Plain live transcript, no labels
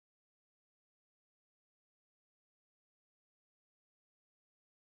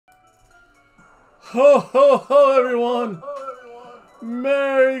Ho ho ho everyone!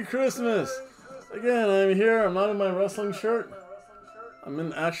 Merry Christmas! Again, I'm here. I'm not in my wrestling shirt. I'm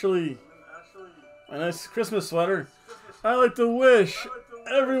in actually my nice Christmas sweater. I'd like to wish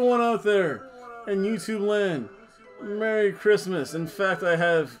everyone out there in YouTube land Merry Christmas. In fact, I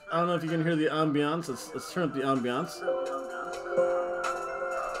don't know if you can hear the ambiance. Let's turn up the ambiance.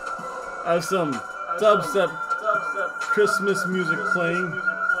 I have some dubstep Christmas music playing.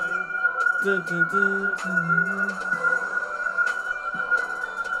 Dun, dun, dun, dun.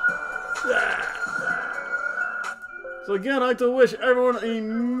 So again, I'd like to wish everyone a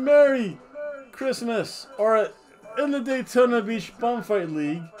Merry Christmas, or in the Daytona Beach BumFight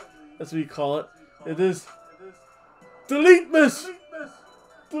League, as we call it, it is DELETEMAS!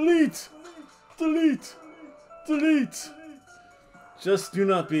 Delete! Delete! Delete! Just do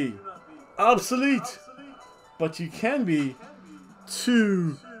not be obsolete, but you can be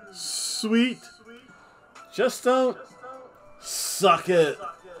too sweet. Just don't suck it.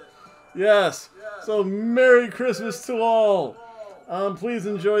 Yes. So Merry Christmas to all. Please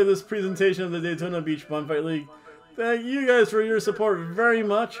enjoy this presentation of the Daytona Beach BumFight League. Thank you guys for your support very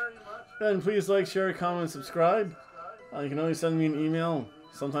much. And please like, share, comment, subscribe. You can always send me an email.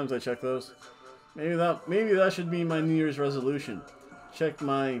 Sometimes I check those. Maybe that should be my New Year's resolution. Check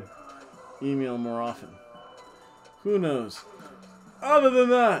my email more often. Who knows? Other than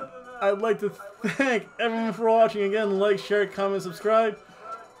that, I'd like to thank everyone for watching. Again, like, share, comment, subscribe.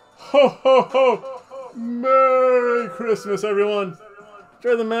 Ho ho ho! Merry Christmas, everyone!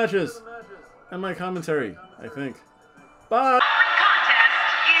 Enjoy the matches and my commentary, I think. Bye!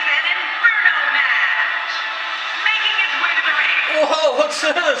 Whoa, what's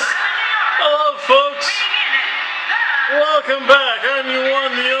this? Hello, folks! Welcome back. I'm the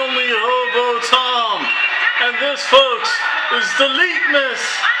one, the only Hobo Tom. And this, folks, is DELETEMAS!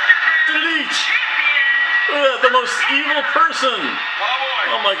 Delete! Look at that, the most evil person!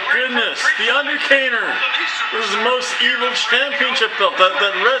 Oh my goodness, the Undertaker! This is the most evil championship belt, that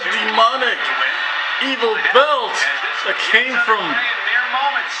red demonic evil belt that came from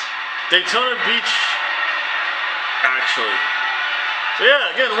Daytona Beach, actually. So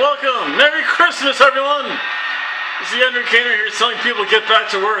yeah, again, welcome! Merry Christmas, everyone! It's the Undertaker here telling people to get back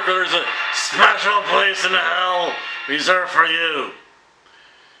to work, or there's a special place in hell reserved for you.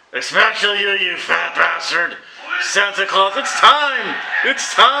 Especially you, you fat bastard! Santa Claus, it's time!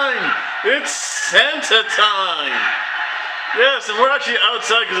 It's time! It's Santa time! Yes, and we're actually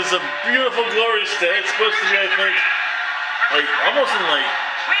outside because it's a beautiful, glorious day. It's supposed to be, I think, like almost in like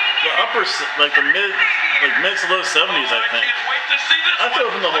the upper, like the mid to low 70s, I think. I have to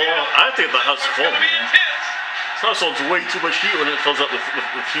open the whole. I have to get the house full, man. This house holds way too much heat when it fills up with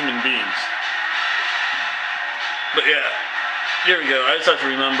human beings. But yeah, here we go. I just have to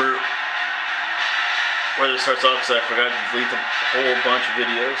remember where this starts off because I forgot to delete a whole bunch of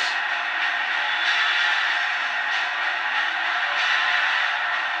videos.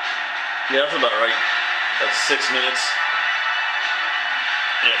 Yeah, that's about right. That's 6 minutes.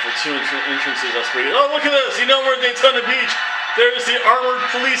 Yeah, for 2 entrances, that's pretty good. Oh, look at this! You know we're in Daytona Beach. There's the armored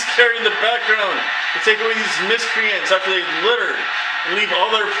police carry in the background to take away these miscreants after they littered and leave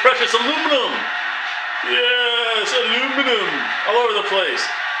all their precious aluminum. Yes, aluminum all over the place.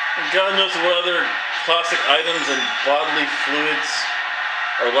 And God knows what other plastic items and bodily fluids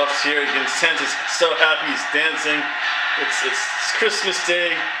are left here. Again, Santa's so happy, he's dancing. It's Christmas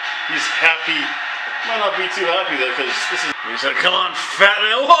Day. He's happy. Might not be too happy though, because this is. He said, "Come on, fat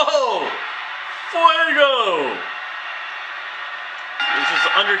man!" Whoa, fuego! This is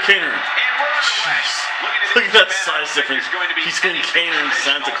Undertaker. Jeez. Look at that size difference. He's getting Kane and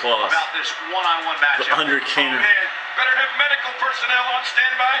Santa Claus. The Undertaker. Better have medical personnel on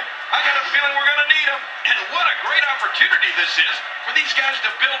standby. I got a feeling we're going to need them. And what a great opportunity this is for these guys to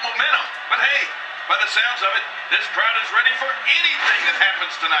build momentum. But hey, by the sounds of it, this crowd is ready for anything that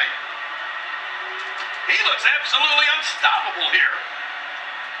happens tonight. He looks absolutely unstoppable here.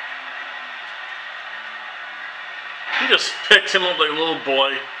 He just picked him up like a little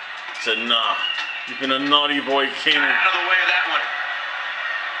boy. Said, "Nah, you've been a naughty boy, Kane." Out of the way of that one.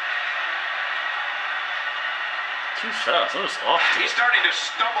 Too fast. That was off. He's starting to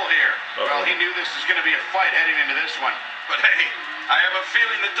stumble here. Well, he knew this was going to be a fight heading into this one. But hey, I have a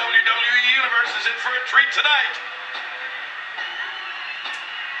feeling the WWE Universe is in for a treat tonight.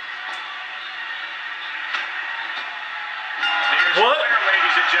 What? There,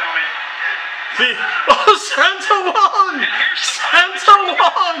 ladies and gentlemen. Santa won! Santa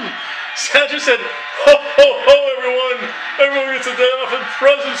won! Santa said, "Ho ho ho, everyone! Everyone gets a day off and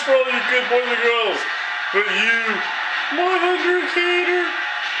presents for all you good boys and girls. But you, my Undertaker,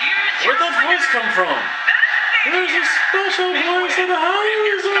 Where'd that voice come from? There's a special voice in the house over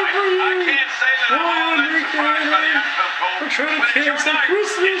you. One weekend for trying to cancel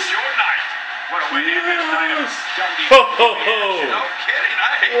Christmas. What a way to end this night of Ho ho ho! No kidding,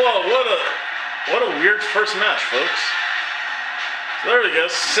 I hate Whoa, what a weird first match, folks. There we go,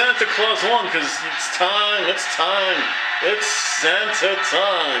 Santa Claus won because it's time, it's Santa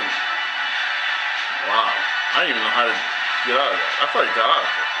time. Wow, I didn't even know how to get out of that. I thought I got out of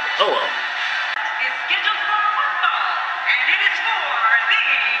it. Oh well. Is scheduled for football, and it is for the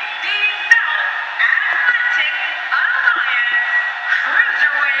D-South Atlantic Alliance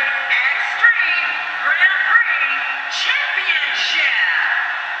Cruiserweight Extreme Grand Prix Championship.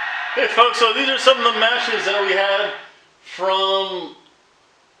 Hey folks, so these are some of the matches that we had from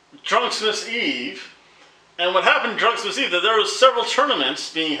Drunksmith's Eve. And what happened Drunksmith's Eve, that there were several tournaments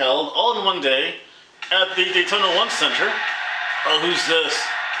being held all in one day at the Daytona 1 Center. Oh, who's this?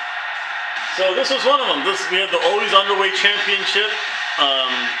 So this was one of them. We had the Always Underweight Championship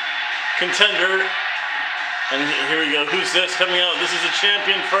contender. And here we go. Who's this coming out? This is the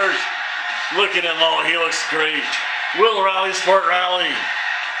champion first. Look at him. Oh, he looks great. Will Rally Sport Rally.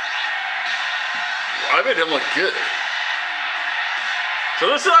 I made him look good. So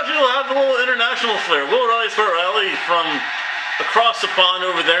this actually will have a little international flair. Will Rally Sport Rally from across the pond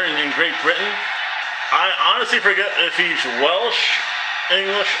over there in Great Britain. I honestly forget if he's Welsh,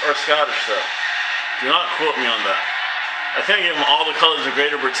 English, or Scottish though. Do not quote me on that. I think I gave him all the colors of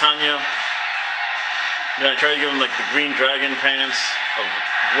Greater Britannia. Then I tried to give him like the green dragon pants of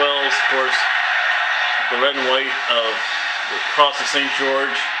Wales, of course. The red and white of the Cross of St.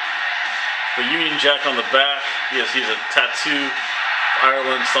 George. The Union Jack on the back. Yes, he's a tattoo.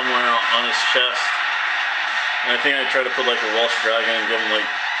 Ireland somewhere on his chest. And I think I tried to put like a Welsh dragon and give him like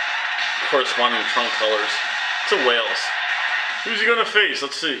corresponding trunk colors. It's a Wales. Who's he gonna face?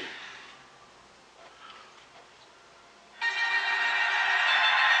 Let's see.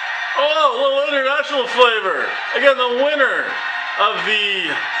 Oh, a little international flavor. Again, the winner of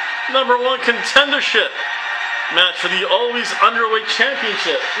the #1 contendership match for the Always Underweight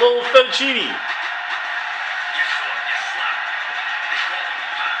Championship, Little Fettuccine.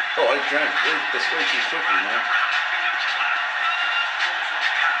 Oh, I drank this way too quickly, man.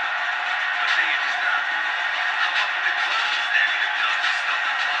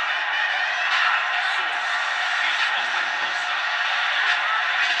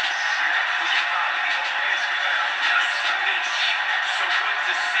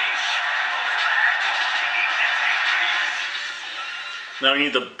 Now we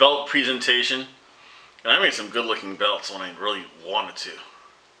need the belt presentation. And I made some good looking belts when I really wanted to.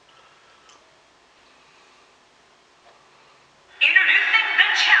 Introducing the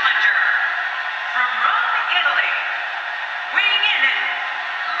challenger from Rome, Italy, weighing in at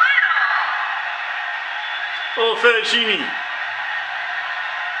Little Fettuccine.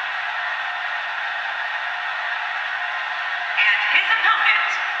 and his opponent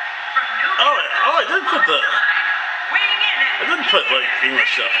from Newcastle. I did put the. weighing in at I didn't put like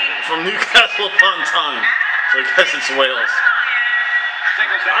English stuff from Newcastle upon Tyne. So I guess it's Wales.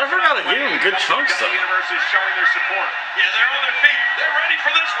 I forgot to give him good chunk stuff. The universe is showing their support. Yeah, they're on their feet. They're ready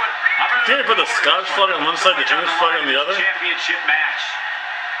for this one. Can't you put the Scottish flag on one side, the English flag on the other? Championship match.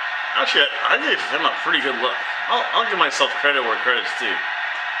 Actually, I gave him a pretty good look. I'll give myself credit where credit's due.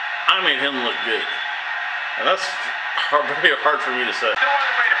 I made him look good. And that's very hard for me to say. No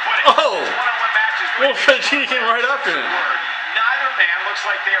other way to put it. Oh! This one-on-one match is Little Fettuccine came right after him. Neither man looks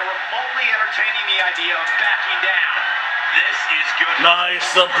like they are remotely entertaining the idea of backing down. This is good.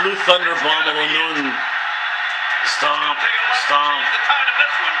 Nice, the Blue Thunder Bomb of Noon. Stomp, stomp. The time of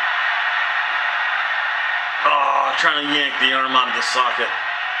this one. Oh, trying to yank the arm out of the socket.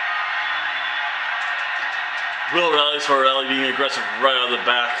 Will Rally for Rally being aggressive right out of the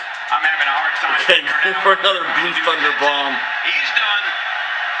back. I'm having a hard time. Okay, going for another Blue Thunder Bomb. He's done.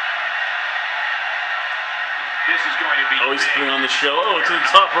 This is going to be. Oh, he's big. putting on the show. Oh, to the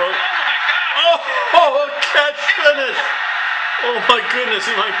top rope. Oh my God. Oh, catch finish. Oh my goodness,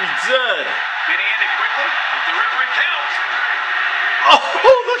 he might be dead. Did he end it quickly? The referee counts. Oh,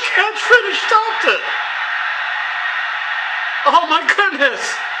 the catch finish stopped it. Oh my goodness.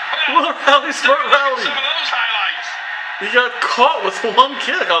 Little Rally Sport Rally. Some of those highlights. He got caught with one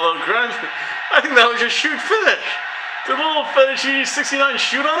kick, although granted, I think that was a shoot finish. Did Little Fettuccine 69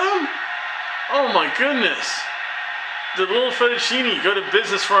 shoot on him? Oh my goodness. Did Little Fettuccine go to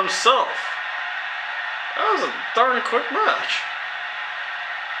business for himself? That was a darn quick match.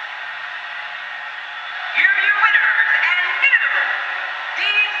 Here are your winners and new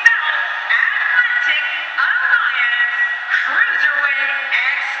D-South Atlantic Alliance Cruiserweight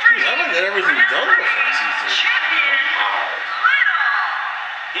Extreme everything done before season. Wow.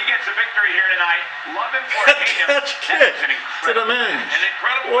 He gets a victory here tonight. Love him or hate him. Catch kick to the man. An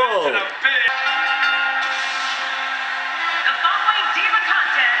incredible Whoa. match and a big. The following Diva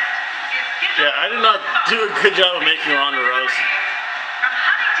contest is scheduled. Yeah, I did not do a good job of making Ronda Rousey. From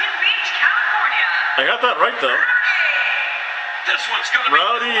Huntington Beach, California. I got that right though. This one's going to be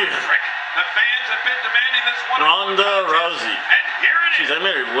Rowdy. electric. The fans have been demanding this one. Ronda Rousey. And here it Jeez, is. I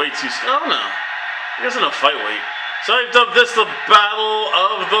made her way too. Oh no, I guess enough fight weight. So I've dubbed this the Battle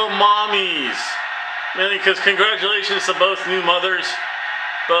of the Mommies. Mainly because congratulations to both new mothers,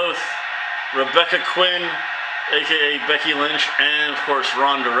 both Rebecca Quinn, aka Becky Lynch, and of course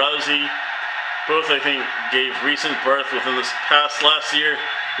Ronda Rousey. Both I think gave recent birth within this last year.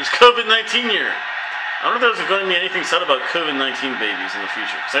 This COVID-19 year. I don't know if there's going to be anything said about COVID-19 babies in the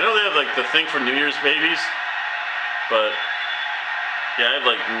future. Because I know they have like the thing for New Year's babies. But yeah, I have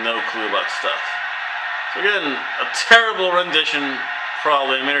like no clue about stuff. So again, a terrible rendition,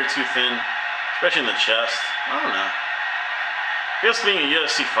 probably. I made her too thin, especially in the chest. I don't know. I guess being a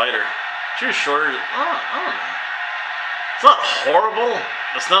UFC fighter, she was shorter. I don't know. It's not horrible.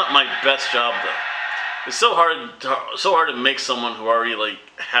 It's not my best job though. It's so hard to make someone who already like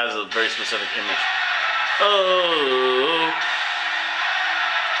has a very specific image. Oh.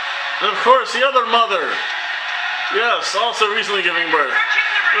 And of course, the other mother. Yes, also recently giving birth.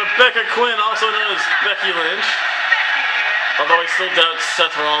 Rebecca Quinn, also known as Becky Lynch. Although I still doubt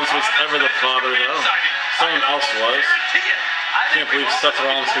Seth Rollins was ever the father, though. Someone else was. Can't believe Seth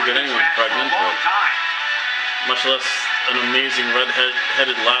Rollins could get anyone pregnant, but much less an amazing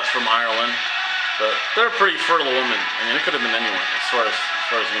red-headed lass from Ireland. But they're a pretty fertile woman. I mean, it could have been anyone, as far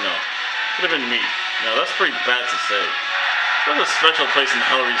as we know. Could have been me. No, that's pretty bad to say. There's a special place in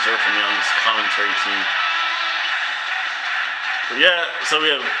hell reserved for me on this commentary team. But yeah, so we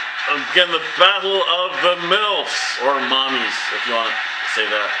have, again, the Battle of the MILFs, or Mommies, if you want to say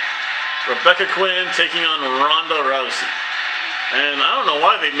that. Rebecca Quinn taking on Ronda Rousey. And I don't know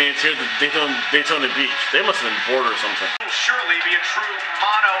why they made it here to Daytona Beach. They must have been bored or something. It will surely be a true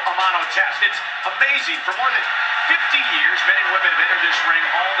mano-a-mano test. It's amazing. For more than 50 years, men and women have entered this ring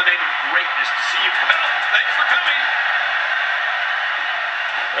all in the name of greatness. To see you well, thanks for coming.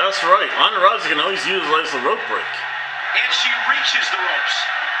 That's right. Ronda Rousey can always utilize the rope break. And she reaches the ropes.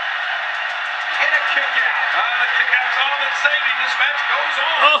 And a kick out. The kick out's all that's saving. This match goes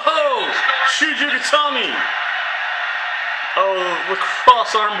on. Oh! Shujugatami! Oh, the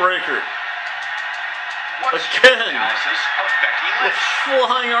cross arm breaker. What's Again. your analysis of Becky The Lynch?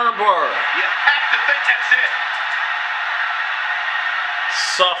 flying arm bar. You have to think that's it.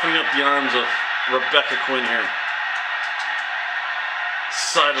 Softening up the arms of Rebecca Quinn here.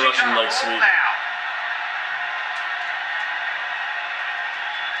 Side She's Russian on a leg roll sweep. now.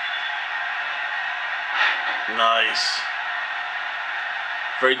 Nice.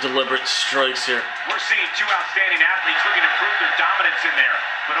 Very deliberate strikes here. We're seeing two outstanding athletes looking to prove their dominance in there,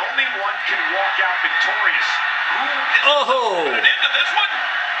 but only one can walk out victorious. Who is Oh! put an end to this one?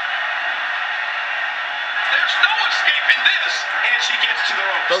 There's no escaping this, and she gets to the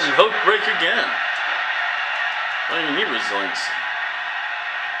ropes. The rope break again. Don't even need resilience.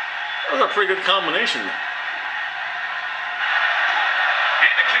 That was a pretty good combination there.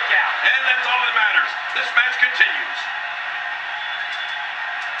 And a kick out, and that's all that matters. This match continues.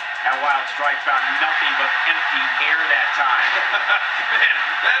 That wild strike found nothing but empty air that time. Man,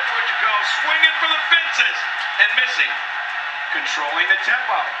 that's what you call swinging for the fences and missing. Controlling the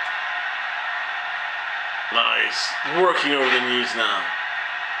tempo. Nice. Working over the knees now.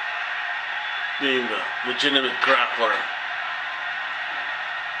 Being the legitimate grappler.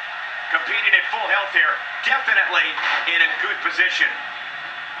 Competing at full health here. Definitely in a good position.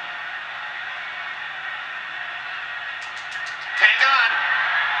 Hang on.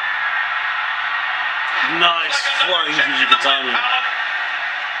 Nice flying Shujugatami.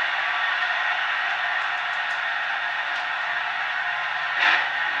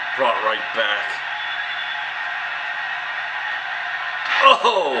 Brought right back.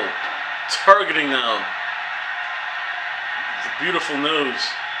 Oh! Targeting now. The beautiful nose.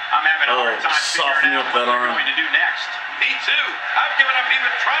 I'm having a hard time softening figuring out up what that they're arm. going to do next. Me too. I've given up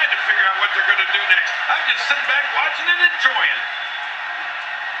even trying to figure out what they're going to do next. I'm just sitting back watching and enjoying.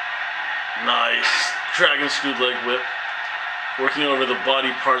 Nice. Dragon screw leg whip. Working over the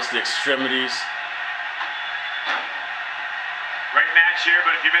body parts, the extremities. Great match here,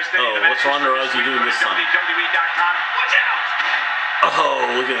 but if you missed any of the what's matches Ronda from this Rousey week, doing go to this time? WWE.com. Watch out! Oh,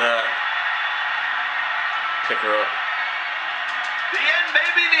 look at that. Pick her up. The end may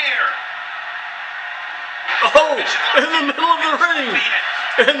be near. Oh, in the middle of the ring.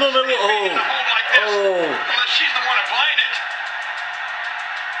 In the middle. Oh. Oh. Unless she's the one applying it.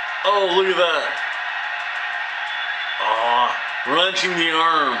 Oh, look at that. Oh, wrenching the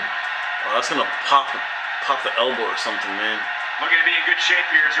arm. Oh, that's gonna pop the elbow or something, man. Looking to be in good shape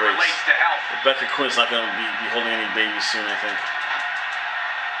here as it relates to health. Rebecca Quinn's not gonna be holding any babies soon, I think.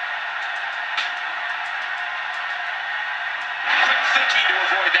 Quick thinking to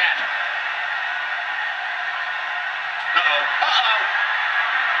avoid that. Uh-oh. Uh-oh.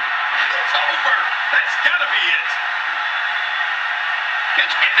 It's over. That's gotta be it. And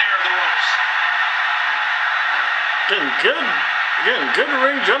there are the ropes. Again, good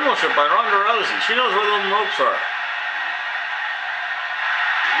ring generalship by Ronda Rousey. She knows where the ropes are.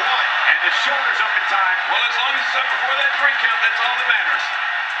 One, and the shoulder's up in time. Well, as long as it's up before that 3 count, that's all that matters.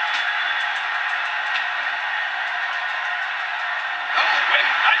 Oh, wait,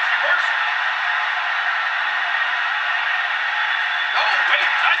 nice reversal. Oh, wait,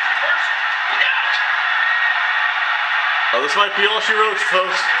 nice reversal. Look out. Oh, this might be all she wrote,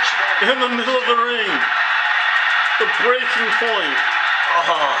 folks. In the middle of the ring. The breaking point.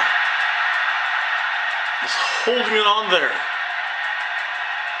 Oh. Just holding it on there.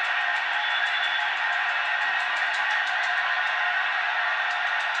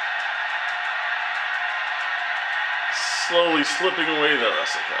 Slowly slipping away though.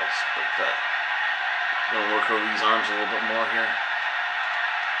 That's okay. I'll just break that. Gonna work over these arms a little bit more here.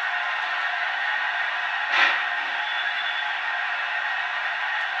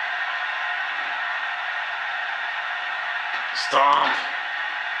 Stomp.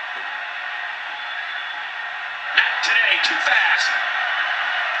 Not today, too fast.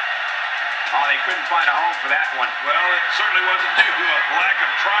 Oh, they couldn't find a home for that one. Well, it certainly wasn't due to a lack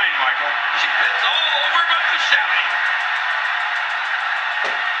of trying, Michael. It's all over but the shouting.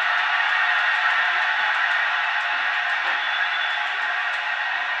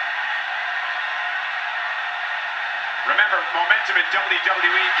 Remember, momentum in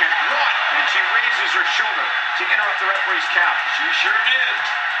WWE can run, and she raises her shoulder to interrupt the referee's count. She sure did.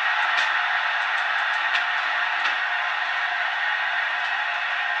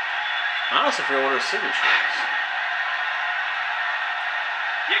 I honestly forget what her signature is.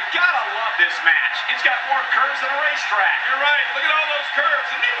 You gotta love this match. It's got more curves than a racetrack. You're right. Look at all those curves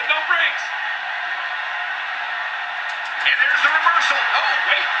and even no brakes. And there's the reversal. Oh,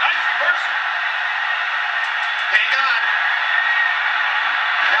 wait. Nice reversal. Hang on.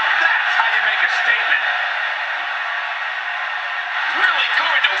 Now that's how you make a statement. Really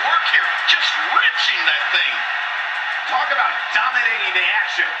going to work here. Just wrenching that thing. Talk about dominating the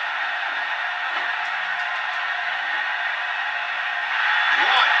action.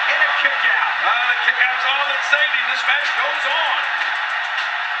 One, and a kick out. The kick out's all that saved him. This match goes on.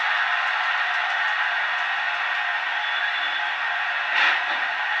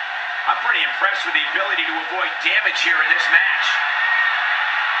 I'm pretty impressed with the ability to avoid damage here in this match.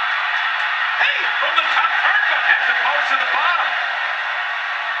 Hey, from the top turnbuckle as opposed to the bottom.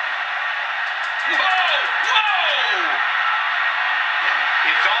 Whoa, whoa!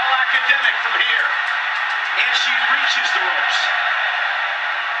 It's all academic from here. And she reaches the ropes.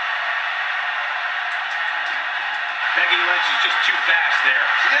 Becky Lynch is just too fast there.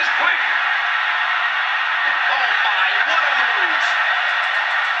 She is quick. Oh my, what a move.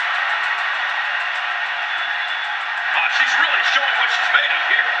 Oh, she's really showing what she's made of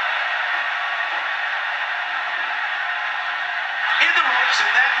here. In the ropes,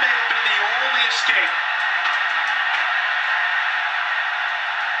 and that may have been the only escape.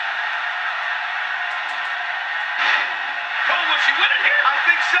 Oh, will she win it here? I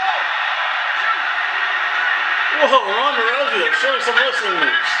think so. Whoa, Ronda Rousey, showing some wrestling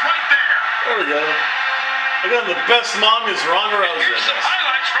moves. Right there. There we go. Again, the best mom is Ronda Rousey. Here's some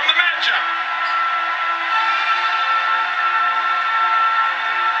highlights from the matchup.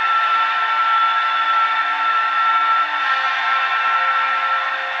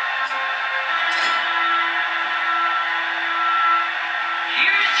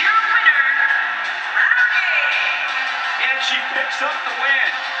 Here's your winner, Rocky. And she picks up the win.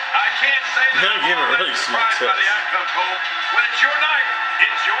 I can't say that Yeah, I'm give her all really that small surprised by tips. the outcome, Cole. When it's your night,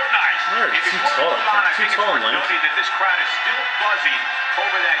 it's your night. They're And too before we tall, move on, I too think it's tall worth and lanky. noting that this crowd is still buzzing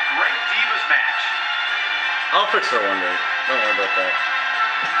over that great Divas match. I'll fix her one day. Don't worry about that.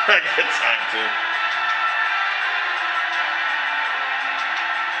 I got time to.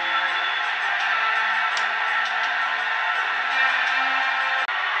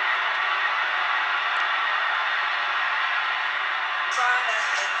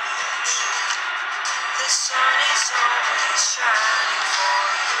 The sun is always shining for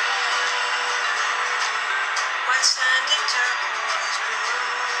you.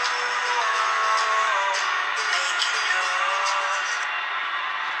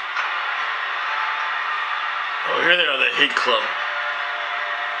 Hate Club.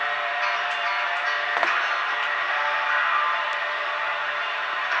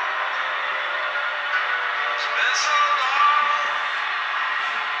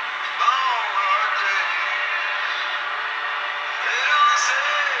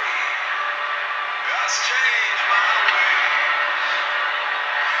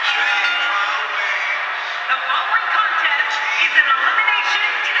 The following contest is an elimination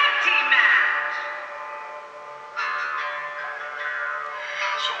tag team match.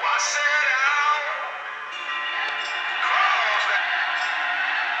 So I set out, cross that.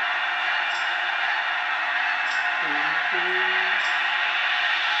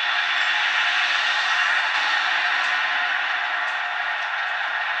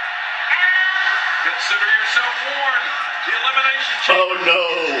 Consider yourself warned. The elimination chamber Oh no!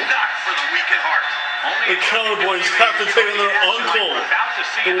 is not for the weak at heart. The Cowboys have to take on their uncle,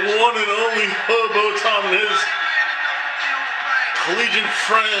 the one and only Hobo Tom and his collegiate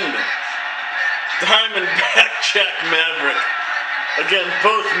friend, Diamondback Jack Maverick. Again,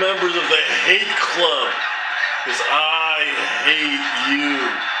 both members of the Hate Club. Because I hate you.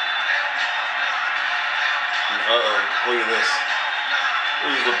 Uh-oh, look at this.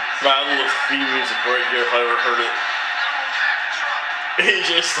 This is the battle of theme music right here, if I ever heard it.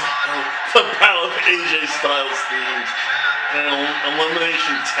 AJ Styles, the battle of AJ Styles themes. And an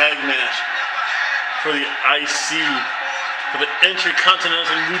elimination tag match for the IC, for the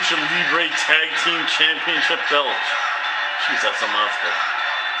Intercontinental Lucha Libre Tag Team Championship belt. Jeez, that's a mouthful.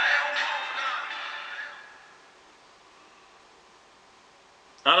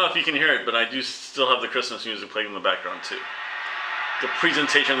 I don't know if you can hear it, but I do still have the Christmas music playing in the background too. The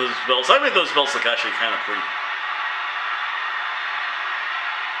presentation of those belts. I made those belts look actually kind of pretty.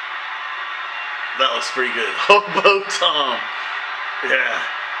 That was pretty good. Hobo Tom. Yeah.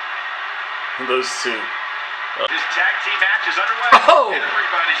 Those two. This tag team match is underway. Oh!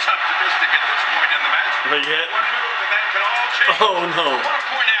 Everybody's optimistic at this point in the match. But yet. One move and that could all change. Oh no. I want to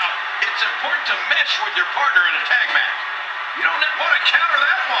point out, it's important to mesh with your partner in a tag match. You don't know what a counter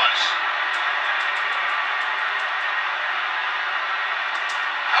that was.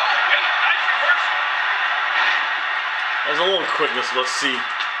 Oh, wait, nice reversal. There's a little quickness. Let's see.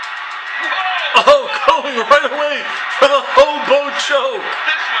 Whoa! Oh, going right away for the Hobo choke.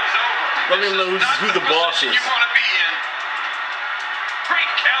 This one's over. Let me This know is not who the position boss is. You want to be in.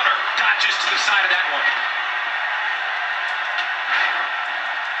 Great counter. Dodges to the side of that one.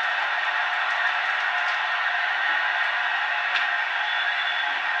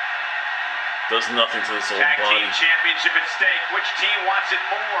 Does nothing to this old Tag body. team championship at stake. Which team wants it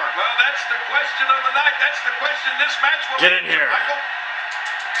more? Well, that's the question of the night. That's the question this match will Get in answer, here. Michael.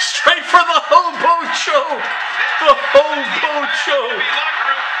 Straight for the Hobo choke. The Hobo choke. The locker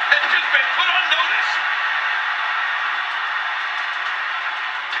room has just been put on notice.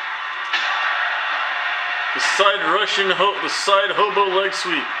 The side Russian the side Hobo leg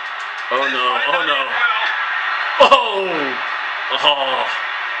sweep. Oh no. Oh no. Oh. Oh.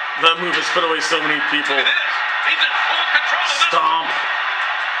 That move has put away so many people. Look at this. He's in full control of this. Stomp.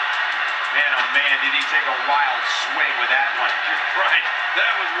 Man, oh man, did he take a wild swing with that one. Right.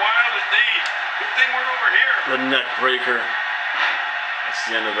 That was wild indeed. Good thing we're over here. The neck breaker. That's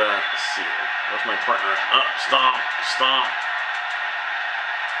the end of that. Let's see. Where's my partner? Up. Stomp. Stomp.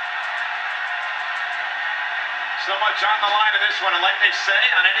 So much on the line in this one, and like they say,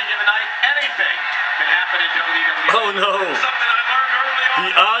 on any given night, anything can happen in WWE. Oh no. Something I learned early on.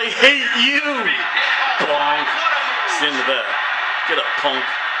 The I hate you. Oh, Bonk. what a move. It's the end of that. Get up, punk.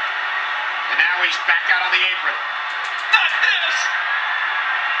 And now he's back out on the apron. Not this.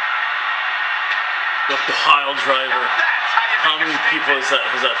 The pile driver. Now that's how How you make many a people statement.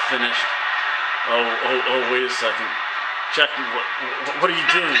 has that finished? Oh, wait a second. Jackie, what are you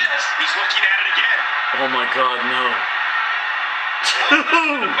Not doing? this. He's looking at it again. Oh my god, no. Put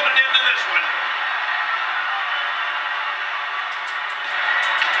an end to this one.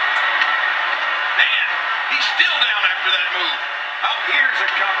 Man, he's still down after that move. Oh, here's a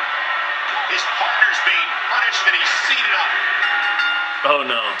cover. His partner's being punished and he's seated up. Oh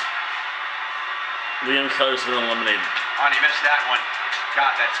no. Liam Keller's been eliminated. Oh, and he missed that one.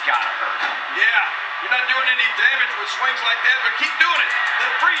 God, that's gotta hurt. Yeah, you're not doing any damage with swings like that, but keep doing it. The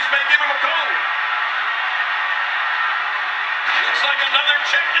freeze may give him a cold. Looks like another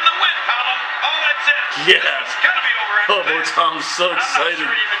check in the win column. Oh, that's it. Yes. It's gotta be over after Hobo that. Tom's so I'm not excited. sure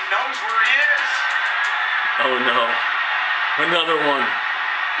he even knows where he is. Oh no. Another one.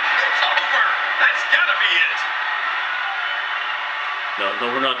 It's over. That's gotta be it. No,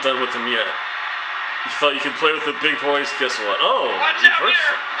 we're not done with him yet. You thought you could play with the big boys? Guess what? Oh, Watch out reverse.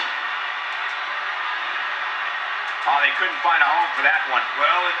 there. Oh, they couldn't find a home for that one.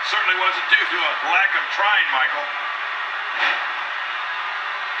 Well, it certainly wasn't due to a lack of trying, Michael.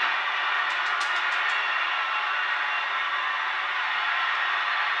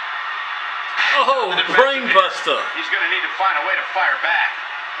 Oh, brainbuster. He's going to need to find a way to fire back.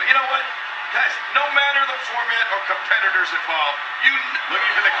 But you know what? Guys, no matter the format or competitors involved,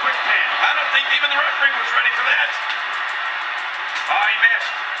 looking for the quick pin. I don't think even the referee was ready for that. Oh, he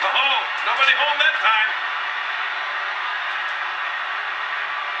missed. Oh, nobody home that time.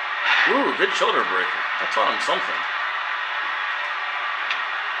 Ooh, good shoulder breaker. I taught him something.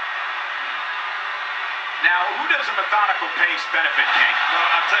 Now, who does a methodical pace benefit, King? Well,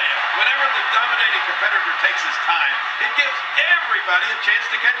 I'll tell you, whenever the dominating competitor takes his time, it gives everybody a chance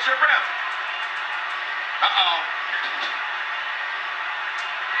to catch their breath. Uh-oh.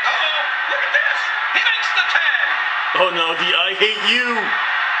 Uh-oh, look at this. He makes the tag. Oh, no, the I hate you.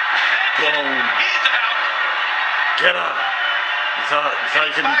 Boom. He's out. Get up. You thought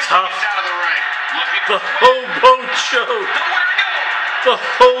you could be tough. Out of the ring. The Hobo choke. Nowhere to go. The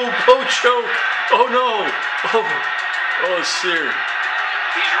Hobo choke. Oh, no. Oh, it's seared.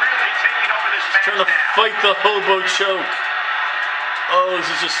 He's really taking over this match Trying to fight the Hobo choke. Oh, this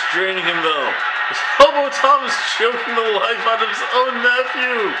is just straining him, though. Is Hobo Thomas choking the life out of his own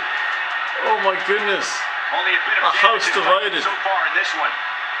nephew? Oh, my goodness. Only a bit of A house divided. So far in this one.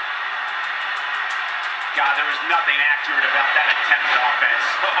 God, there was nothing accurate about that attempted offense.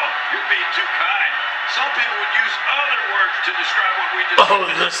 Oh, you're being too kind. Some people would use other words to describe what we just Oh,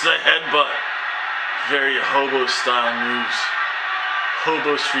 this is a headbutt. Very Hobo style moves.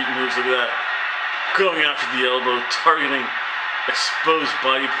 Hobo street moves, look at that. Going after the elbow, targeting exposed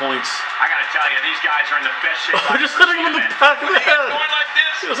body points. I gotta tell you, these guys are in the best shape. Oh, just hitting him in the back of the head. Going like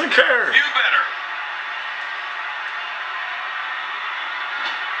this, He doesn't care. you better.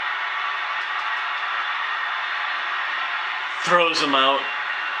 Throws him out.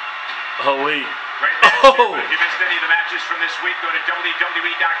 Oh, wait. Great match. Oh! If you missed any of the matches from this week, go to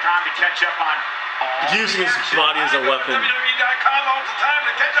WWE.com to catch up on all Using the his action. body as a I go to weapon. WWE.com all the time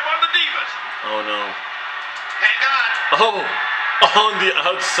to catch up on the Divas. Oh, no. Hang on. Oh, on the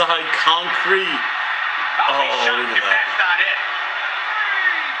outside concrete. I'll be Oh, shocked look at if that. that's not it.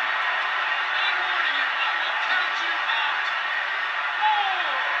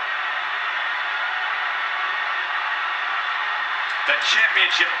 The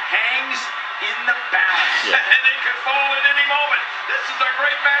championship hangs in the balance. Yeah. And it could fall at any moment. This is a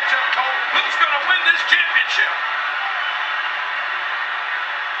great matchup, Cole. Who's going to win this championship?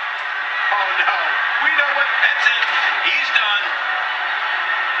 Oh, no. We know what. That's it. He's done.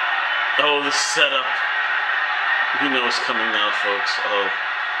 Oh, the setup. You know what's coming now, folks. Oh.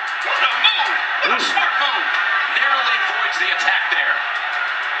 What a move. What a Ooh. smart move. Narrowly avoids the attack there.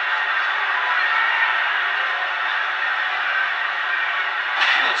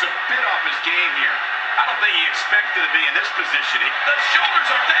 He looks a bit off his game here. I don't think he expected to be in this position. The shoulders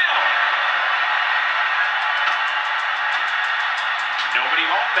are down. Nobody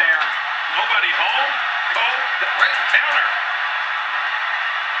home there. Nobody home. Oh, the great counter.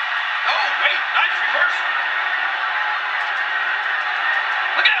 Oh, wait. Nice reversal.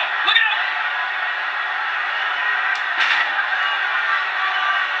 Look out. Look out.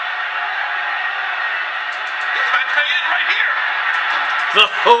 This match may end right here. The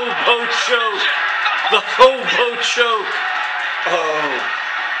Hobo choke. The Hobo choke. Oh.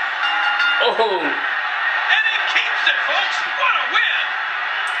 Oh. And he keeps it, folks. What a win.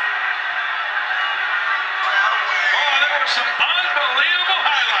 Oh, there were some unbelievable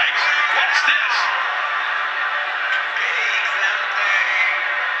highlights. What's this?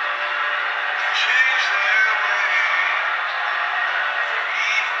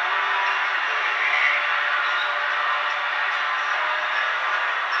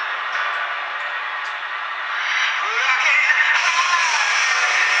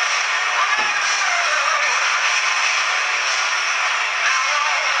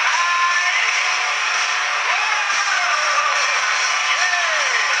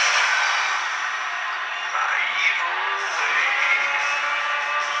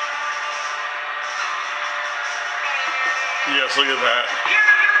 Yes, look at that.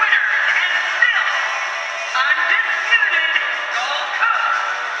 Here's your winner, and still undisputed Gold Coast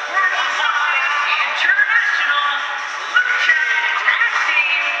Worldwide International Lucha Tag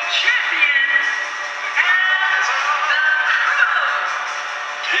Team Champions and the Crew.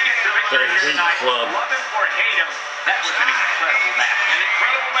 He gets the victory The here Hate tonight. Club. Love him or hate him, that was an incredible match. An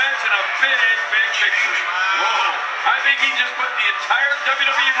incredible match and a big, big victory. Whoa. I think he just put the entire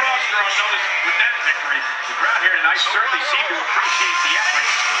WWE roster on notice with that victory. The crowd here tonight certainly seemed to appreciate the effort.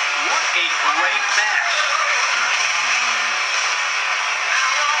 What a great match.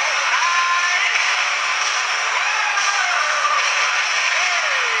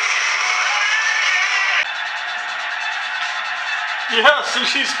 Yes, and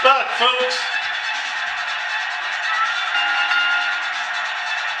she's back, folks.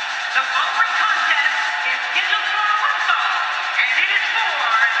 The following contest is scheduled for one fall, and it is for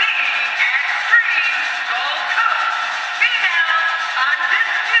the Extreme Gold Coast Female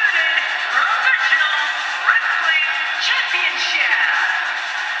Undisputed Professional Wrestling Championship.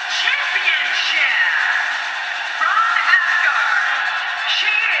 From Asgard, she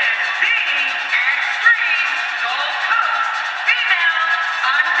is the Extreme Gold Coast Female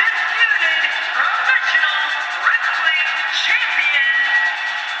Undisputed Professional Wrestling Champion.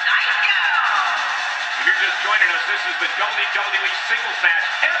 If you're just joining us, this is the WWE singles match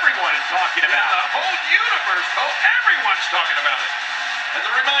everyone is talking about. The whole universe, everyone's talking about it. As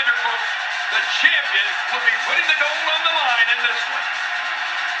a reminder, folks, the champion will be putting the gold on the line in this one.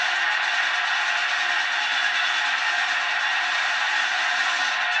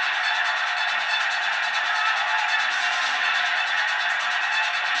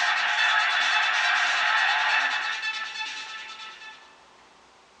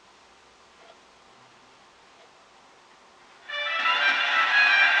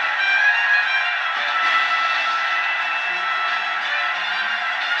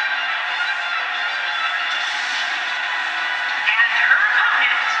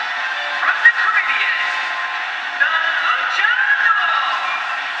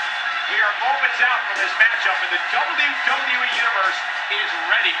 Out from this matchup, and the WWE Universe is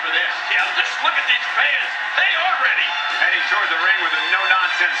ready for this. Yeah, just look at these fans. They are ready. Heading toward the ring with a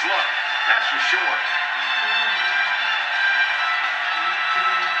no-nonsense look. That's for sure.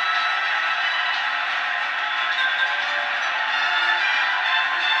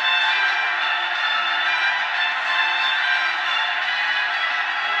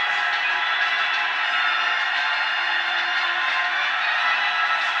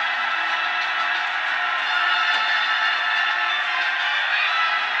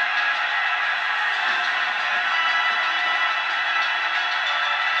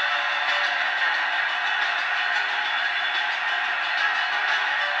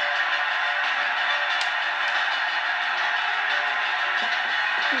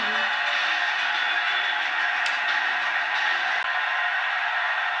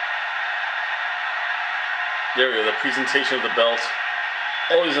 There we go, the presentation of the belt.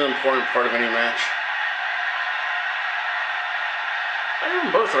 Always an important part of any match. I have them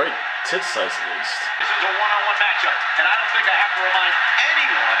both right tit size at least. This is a one-on-one matchup, and I don't think I have to remind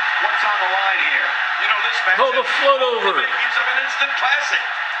anyone what's on the line here. You know, this match... Oh, the float over! The makings of an instant classic.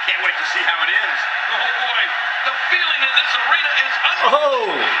 Can't wait to see how it ends. Oh, boy. The feeling in this arena is unbelievable.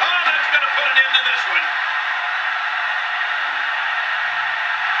 Oh! Oh, that's going to put an end to this one.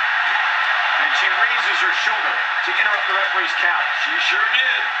 And she raises her shoulder to interrupt the referee's count. She sure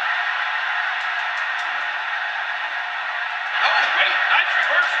did. Oh, wait, nice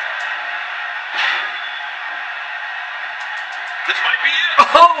reversal. This might be it.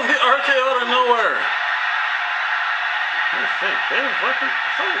 Oh, the RKO out of nowhere. I think they have weapon. I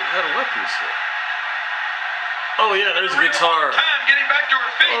thought they had a weapon here. Oh yeah, there's a guitar. Time getting back to her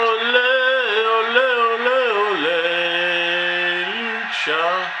feet. Ole, ole, ole, ole,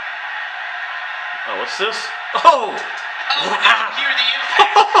 lucha. Oh, what's this? Oh! Oh, wow. Hear the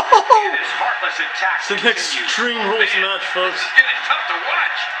impact. And his heartless attack It's an continues. Extreme Rules match, folks. This is getting tough to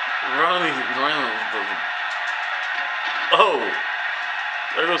watch. Ronnie. Oh!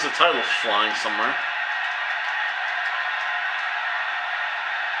 There goes the title flying somewhere.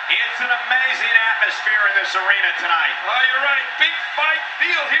 It's an amazing atmosphere in this arena tonight. Oh, you're right. Big fight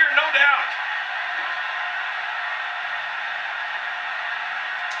feel here, no doubt.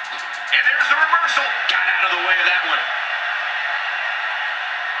 And there's the reversal. Got out of the way of that one.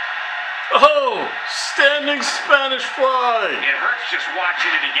 Oh! Standing Spanish fly! It hurts just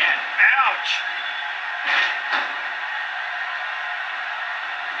watching it again. Ouch.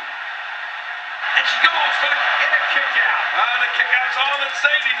 And she goes for a kick out. The kick out's all that's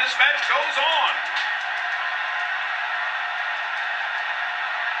saving. This match goes on.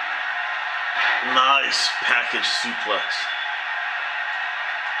 Nice package suplex.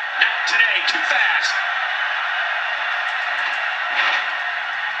 Not today, too fast.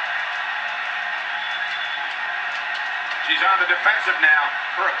 She's on the defensive now.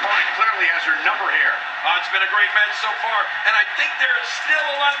 Her opponent clearly has her number here. Oh, it's been a great match so far, and I think there is still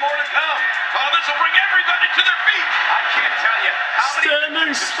a lot more to come. Oh, this will bring everybody to their feet. I can't tell you how many...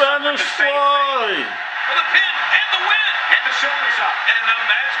 Standing Spanish fly! For the pin and the win. And the shoulders up. And the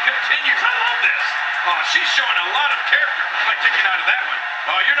match continues. I love this. Oh, she's showing a lot of character by kicking out of that one.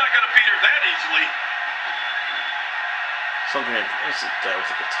 Oh, you're not going to beat her that easily. Something like... There's a guy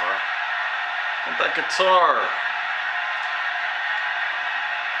with a guitar. Want that guitar.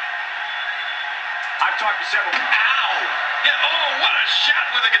 talked to several. Ow! Yeah, oh, what a shot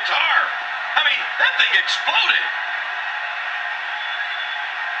with a guitar. I mean, that thing exploded.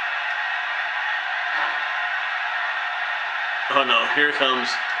 Oh no, here it comes.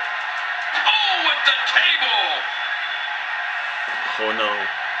 Oh, with the table. Oh no.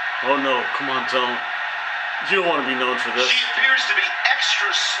 Oh no, come on, Tone. You don't want to be known for this. She appears to be extra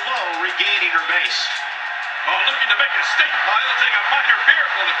slow regaining her base. Oh, looking to make a statement. Oh, it'll take a minor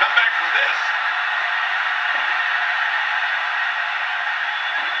miracle to come back from this.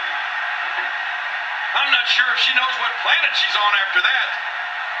 I'm not sure if she knows what planet she's on after that.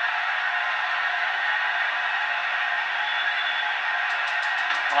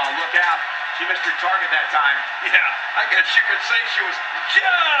 Oh, look out. She missed her target that time. Yeah, I guess you could say she was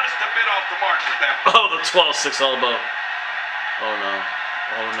just a bit off the mark with that. Oh, the 12-6 elbow. Oh no.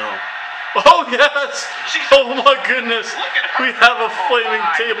 Oh no. Oh yes! Oh my goodness! We have a flaming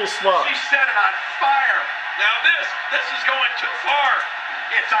table spot. She set it on fire. Now this is going too far.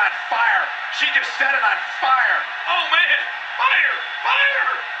 It's on fire. She just set it on fire. Oh man! Fire!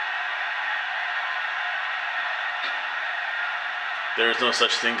 Fire! There's no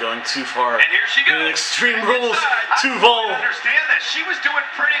such thing going too far. And here she goes. In Extreme Rules, Duval. I understand this. She was doing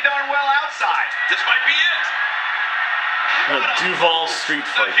pretty darn well outside. This might be it. A Duval street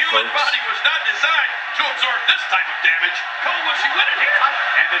fight, The human folks. body was not designed to absorb this type of damage. Cole, will she win it here?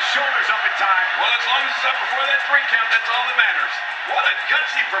 And the shoulder's up in time. Well, as long as it's up before that 3 count, that's all that matters. What a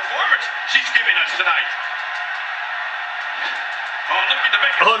gutsy performance she's giving us tonight. Oh, looking to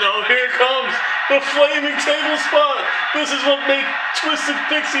make it. Oh no, here it comes. The flaming table spot. This is what made Twisted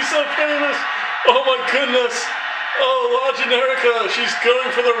Pixie so famous. Oh my goodness. Oh, La Generica, she's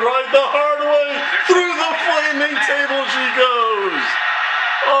going for the ride the hard way. Through the flaming table she goes.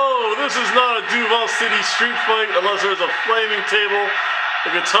 Oh, this is not a Duval City street fight unless there's a flaming table,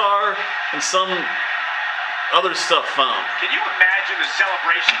 a guitar, and some other stuff found. Can you imagine the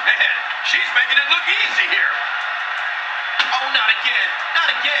celebration? Man, she's making it look easy here. Oh, not again.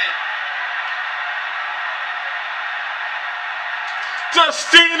 Not again.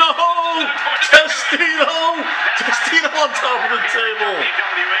 Destino! Destino! Destino on top of the table.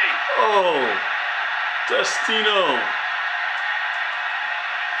 Oh, Destino.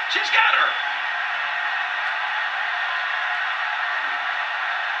 She's got her.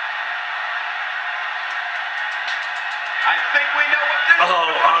 I think we know what this is.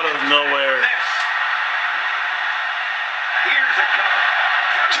 Oh, out of nowhere. Here's a cover.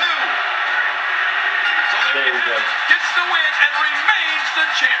 2. So There we go. Gets the win and remains the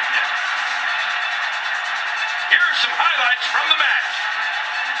champion. Here are some highlights from the match.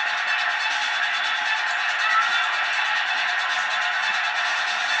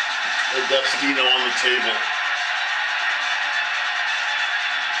 The Destino on the table.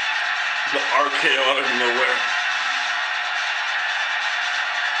 The RKO out of nowhere.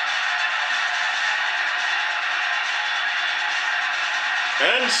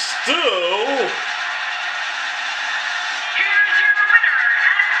 And still... Here's your winner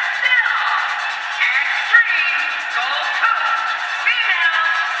and still Extreme Gold Coast Female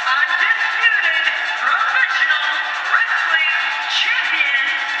Undisputed Professional Wrestling Champion,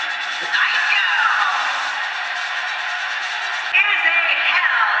 Psycho. It is a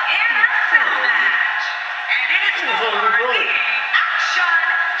Hell in a Cell match, and it is for the Action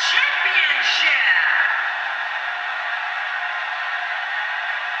Championship.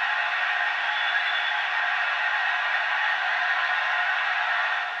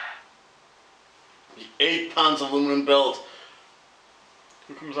 The 8 pounds aluminum belt.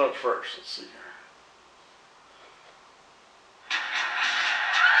 Who comes out first? Let's see here.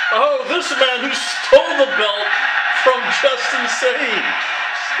 Oh, this man who stole the belt from Just Insane.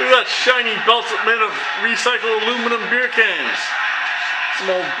 Look at that shiny belt made of recycled aluminum beer cans. Some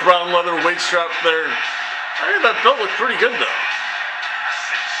old brown leather waist strap there. I think that belt looked pretty good though.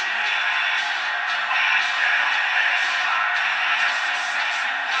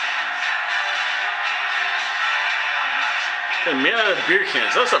 And made out of beer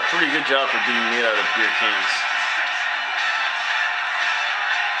cans. That's a pretty good job for being made out of beer cans.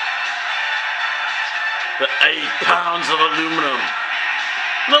 The 8 pounds of aluminum.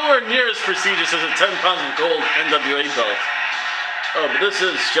 Nowhere near as prestigious as a 10 pounds of gold NWA belt. Oh, but this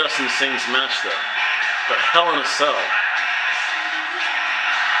is Just Insane's match though. But Hell in a Cell.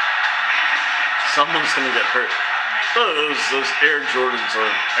 Someone's gonna get hurt. Oh, those Air Jordans or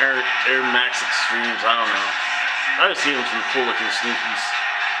Air Max Extremes, I don't know. I've seen some cool looking sneakies.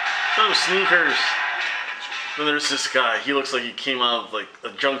 Some sneakers. Then there's this guy. He looks like he came out of like a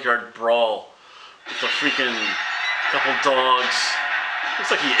junkyard brawl with a freaking couple dogs.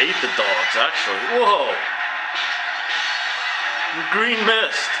 Looks like he ate the dogs, actually. Whoa. Green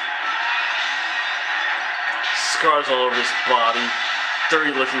mist. Scars all over his body.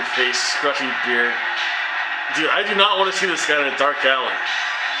 Dirty looking face, scruffy beard. Dude, I do not want to see this guy in a dark alley.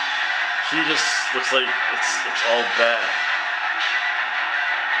 He just looks like it's all bad.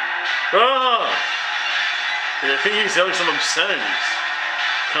 Ah! I think he's yelling some obscenities.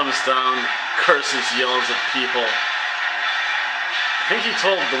 Comes down, curses, yells at people. I think he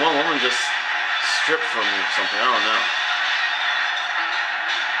told the one woman just strip from me or something. I don't know.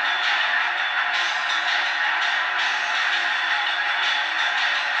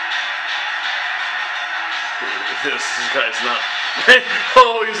 This guy's not.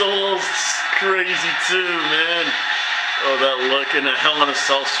 Oh, he's a little crazy too, man. Oh, that look in a Hell in a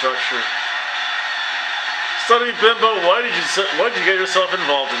Cell structure. Sonny Bimbo, why did you get yourself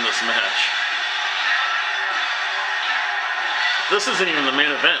involved in this match? This isn't even the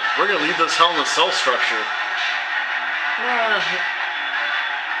main event. We're gonna leave this Hell in a Cell structure.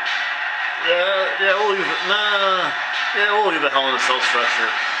 Yeah, we'll leave it. We'll leave the Hell in a Cell structure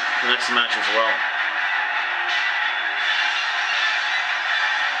the next match as well.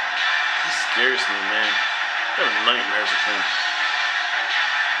 Scares me, man. I have nightmares of him.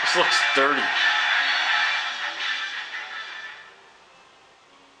 This looks dirty.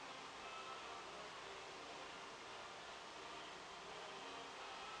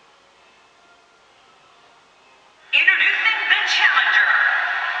 Introducing the challenger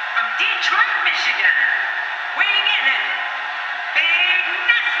from Detroit, Michigan, weighing in at Big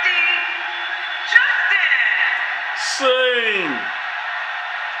Nasty Justin. Sing!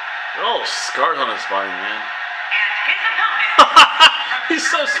 Oh, scars on his body, man. And his opponent. He's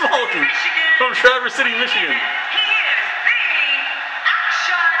so small looking. From Traverse City, Michigan. He is the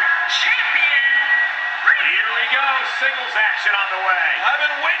Action Champion. Here we go. Singles action on the way. I've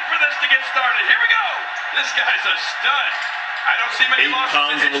been waiting for this to get started. Here we go. This guy's a stud. I don't see many 8 losses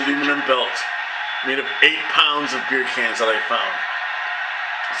pounds in of aluminum belt. Made of 8 pounds of beer cans that I found.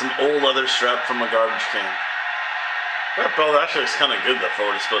 Some old leather strap from a garbage can. That belt actually is kind of good for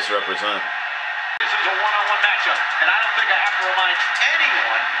what it's supposed to represent. This is a one-on-one matchup, and I don't think I have to remind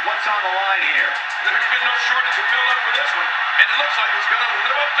anyone what's on the line here. There's been no shortage of build-up for this one, and it looks like it's going to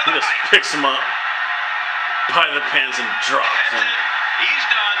live up to He the just hype. picks him up by the pants and drops That's him. it. He's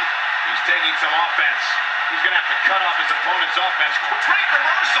done. He's taking some offense. He's going to have to cut off his opponent's offense. Great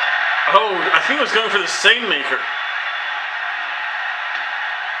reversal. Oh, I think he was going for the Sainmaker.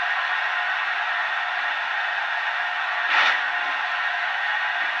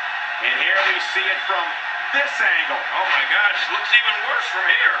 And here we see it from this angle. Oh my gosh, looks even worse from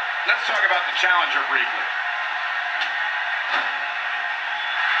here. Let's talk about the challenger briefly.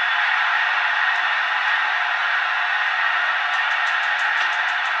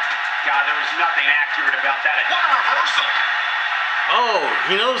 God, there was nothing accurate about that. What a reversal! Oh,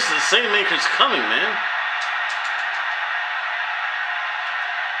 he knows the Sainmaker's coming, man.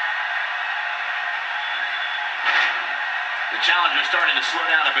 The challenger's starting to slow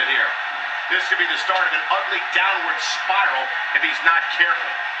down a bit here. This could be the start of an ugly downward spiral if he's not careful.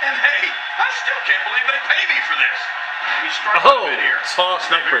 And hey, I still can't believe they pay me for this. He's struggling a bit here. Toss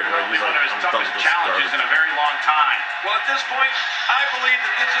neckbreaker. Probably one of his toughest challenges in a very long time. Well, at this point, I believe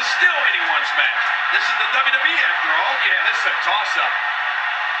that this is still anyone's match. This is the WWE after all. Yeah, this is a toss-up.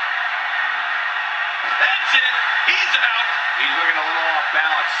 That's it. He's out. He's looking a little off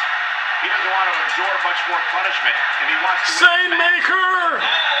balance. He doesn't want to absorb much more punishment if he wants to win. Sainmaker! All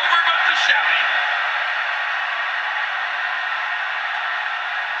over but the shouting.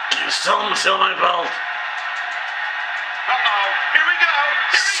 You still haven't seen my belt. Uh-oh. Here we go.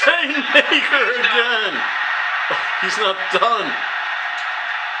 Sainmaker again. Oh, he's not done.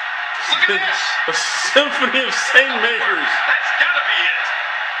 Look at this. A symphony of Sainmakers. That's gotta be it.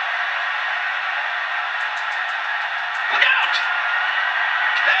 Look out.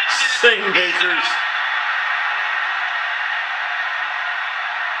 That's it. Sainmakers.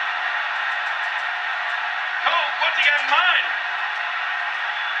 Oh, what's he got in mind?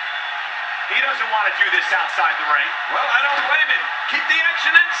 He doesn't want to do this outside the ring. Well, I don't blame him. Keep the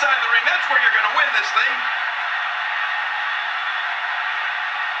action inside the ring. That's where you're going to win this thing.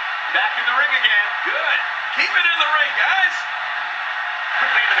 Back in the ring again. Good. Keep it in the ring, guys.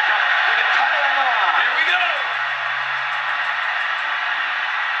 Quickly into the cover with the title on the line. Here we go.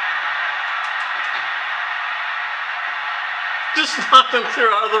 Just knock them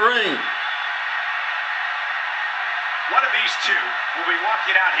clear out of the ring. One of these two will be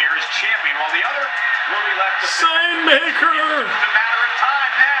walking out here as champion, while the other will be left to Sainmaker! It's a matter of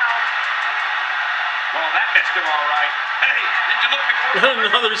time now. Well, that missed him all right. Hey, did you look before?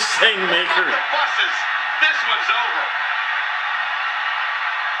 Another Sane Maker. The buses. This one's over.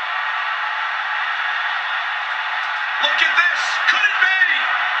 Look at this. Could it be?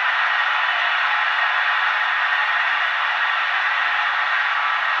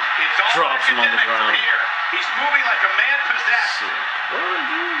 It's all Drops him on the academic from ground. here. He's moving like a man possessed.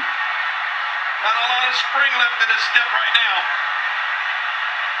 Not a lot of spring left in his step right now.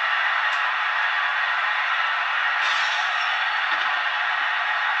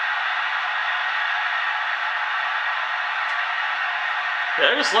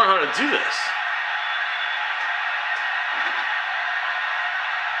 Yeah, I just learned how to do this.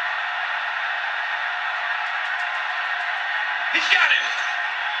 He's got him.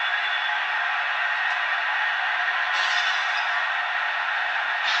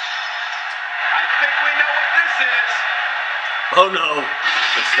 I think we know what this is. Oh no.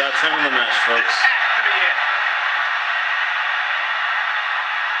 It's that time of the match, folks. This has to be it.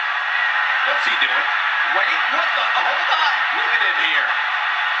 What's he doing? Wait, what the? Hold on. Look at him here.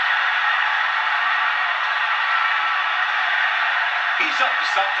 He's up to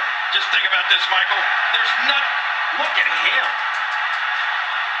something. Just think about this, Michael. There's not. Look at him.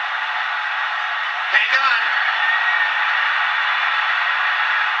 Hang on.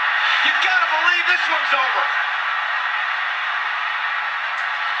 You gotta believe this one's over.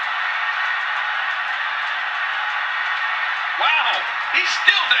 Wow, he's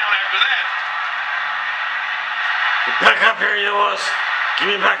still down after that. Get back up here, you wuss. Give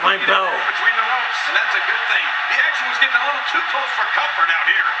me back my belt. Between the ropes, and that's a good thing. The action was getting a little too close for comfort out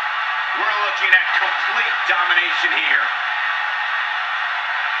here. We're looking at complete domination here.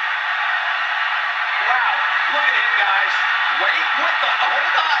 Wow, look at him, guys. Wait, what the?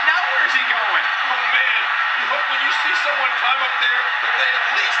 Hold on, now where's he going? Oh, man, you hope when you see someone climb up there that they at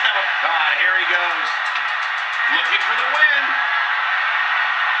least have a... God, here he goes. Looking for the win.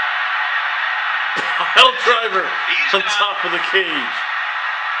 Pile driver He's on done. top of the cage.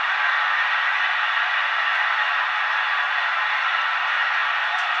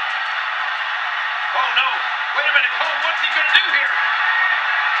 Oh, no. Wait a minute, Cole, what's he going to do here?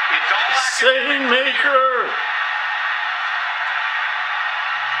 It's all Sane Maker.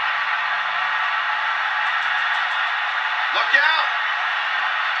 Look out!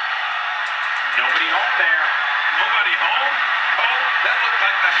 Nobody home there. Nobody home? Oh, that looked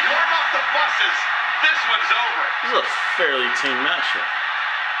like the warm up the buses. This one's over. This is a fairly tame matchup.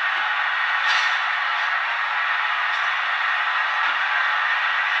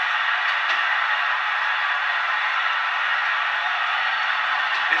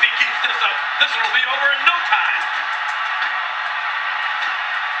 If he keeps this up, this will be over in no time.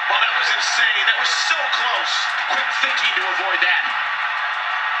 Well, that was insane. That was so close. Quick thinking to avoid that.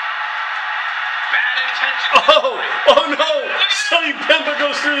 Bad intentions. Oh no! Sonny Pimpa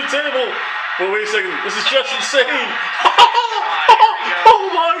goes through the table. But wait a second, this is just insane. Oh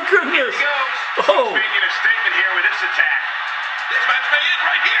my goodness! Here he goes. Oh. He's making a statement here with this attack. This match may end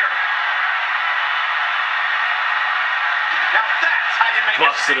right here. Now that's how you make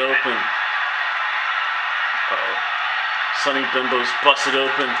Busted a statement. open. Uh-oh. Sonny Bimbo's busted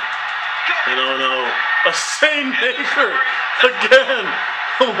open. And oh no, a Sane Maker again.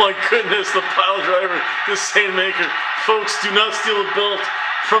 Oh my goodness, the pile driver, the Sane Maker. Folks, do not steal a belt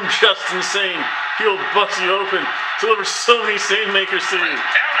from Just Insane. He'll bust you open. Deliver so many Sane Makers to you.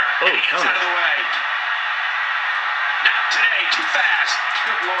 Counter. Oh, And he gets counter. out of the way. Not today. Too fast.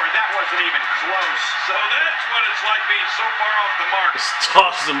 Good Lord, that wasn't even close. So that's what it's like being so far off the mark. Just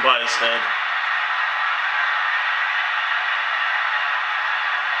tosses him by his head.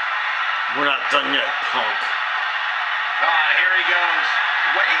 We're not done yet, punk. God, here he goes.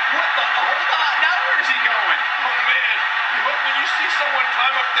 Wait, what the? Hold on. Now where's he going? Oh, man. You hope when you see someone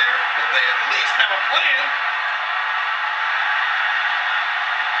climb up there that they at least have a plan.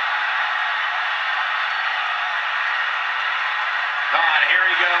 God, here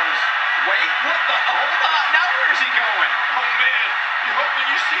he goes. Wait, what the? Hold on. Now where's he going? Oh, man. You hope when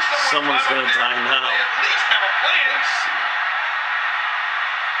you see someone Someone's climb up gonna there die that now. they at least have a plan.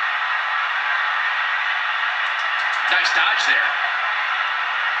 Nice dodge there.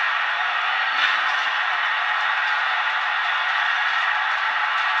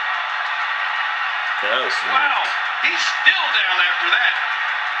 That was Wow, he's still down after that.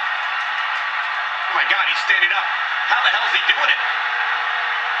 Oh my God, he's standing up. How the hell is he doing it?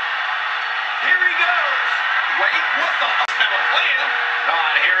 Here he goes. Wait, what the? Have a plan?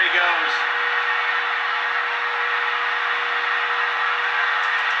 God, here he goes.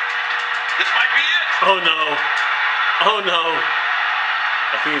 This might be it. Oh no. Oh no.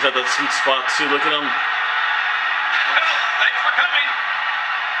 I think he's at that sweet spot too. Look at him. Well, coming.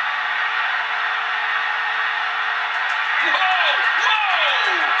 Whoa!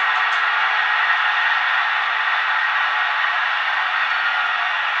 Whoa!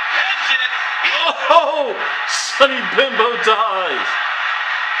 That's it. Oh! Sonny Bimbo dies.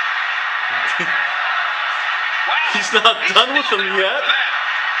 Wow. He's not done with him yet.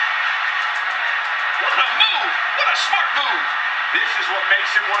 What a move! What a smart move! This is what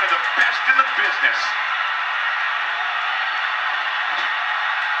makes him one of the best in the business.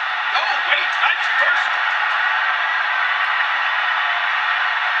 Oh, wait, nice reversal.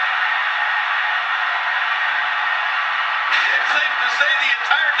 It's safe to say the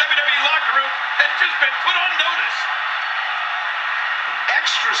entire WWE locker room has just been put on notice.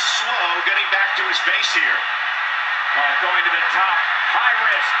 Extra slow getting back to his base here. Going to the top, high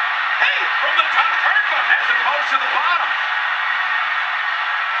risk. Hey, from the top turnbuckle as opposed to the bottom.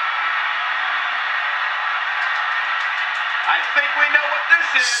 I think we know what this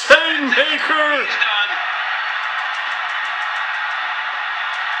is. Saintmaker! He's done.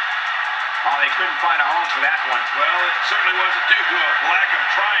 Oh, they couldn't find a home for that one. Well, it certainly wasn't due to a lack of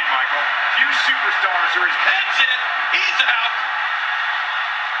trying, Michael. Few superstars are as heads in. He's out.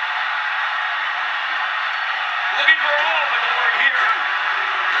 Looking for all the glory here.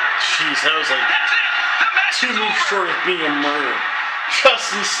 Jeez, that was like That's it. The match 2 is moves over. short of being a murder.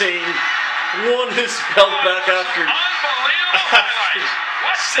 Just insane. Won his belt back after Unbelievable highlights.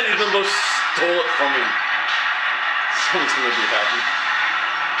 What's Sonny this? Bimbo stole it from him. Someone's gonna be happy.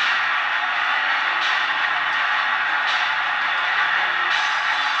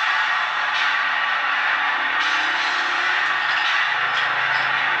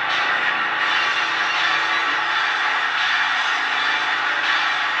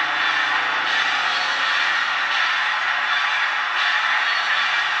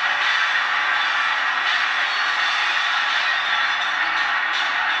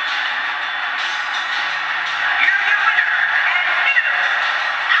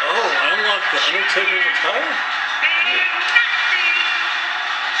 The Undertaker retired? And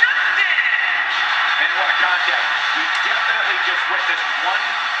what a contest. We definitely just witnessed one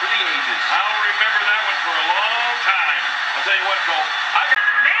for the ages. I'll remember that one for a long time. I'll tell you what, Cole.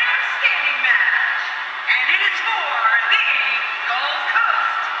 Man standing match. And it is for the Gold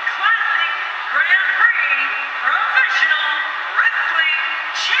Coast Classic Grand Prix Professional Wrestling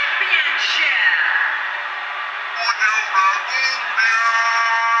Championship.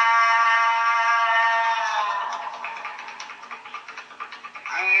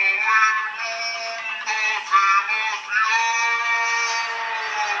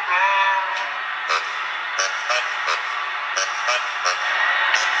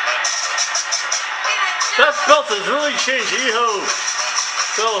 That belt has really changed. Hijo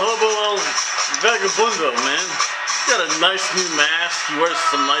del Hobo el Vagabundo, man. He's got a nice new mask. He wears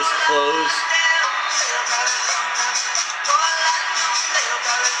some nice clothes.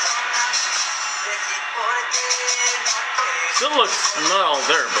 Still looks not all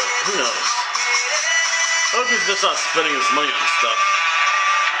there, but who knows? I hope he's just not spending his money on stuff.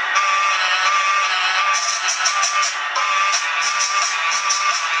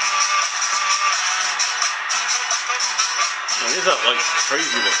 He's that like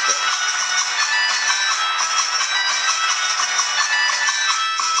crazy with stuff.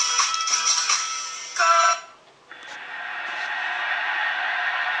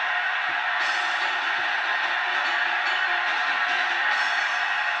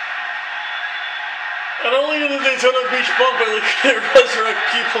 And only in the Daytona Beach BumFight can they resurrect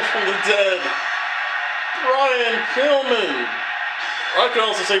people from the dead. Brian Pillman. Or I could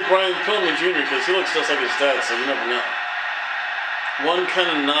also say Brian Pillman Jr. because he looks just like his dad, so you never know. One kind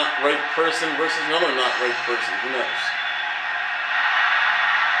of not right person versus another not right person. Who knows?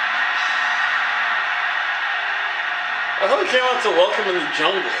 I thought he came out to Welcome in the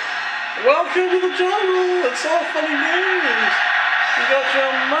Jungle. Welcome to the jungle. It's all funny games. We got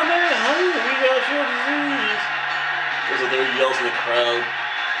your money, honey. We got your disease. There's a there yells in the crowd.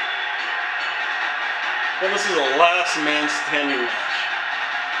 Well, this is a last man standing match.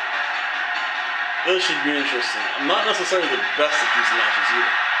 This should be interesting. I'm not necessarily the best at these matches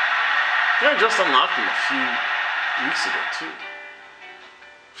either. I think I just unlocked them a few weeks ago, too.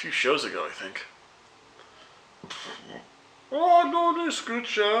 A few shows ago, I think. Oh, no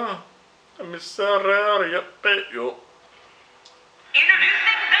escucha. Mi serraria peyo.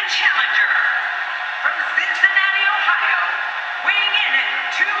 Introducing the challenger from Cincinnati, Ohio, weighing in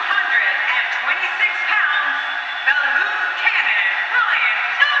at 226 pounds, the loose cannon, Brian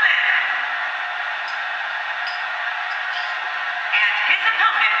Pillman. And his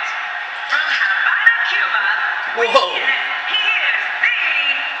opponent from Havana, Cuba, weighing Whoa. in at, he is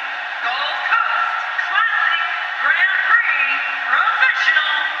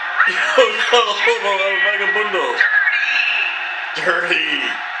Hobo el vagabundo. Dirty.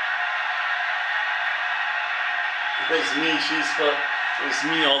 It's me, it's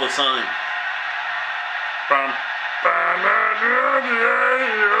me all the time.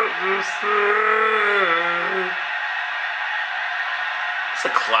 It's a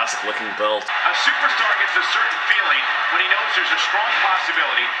classic looking belt. A superstar gets a certain feeling when he knows there's a strong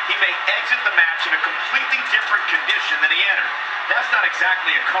possibility he may exit the match in a completely different condition than he entered. That's not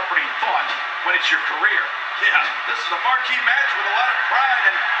exactly a comforting thought when it's your career. Yeah, this is a marquee match with a lot of pride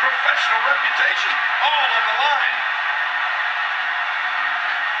and professional reputation all on the line.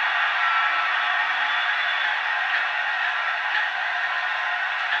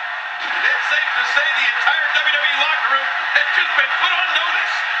 It's safe to say the entire WWE locker room has just been put on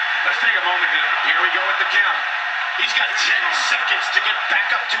notice. Let's take a moment here. Here we go with the count. He's got 10 seconds to get back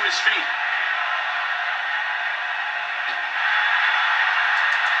up to his feet.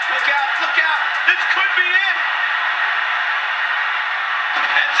 Look out, look out. This could be it.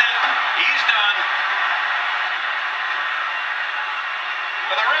 That's it. He's done.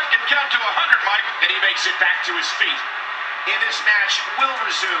 Well, the ref can count to 100, Michael, and he makes it back to his feet. In this match will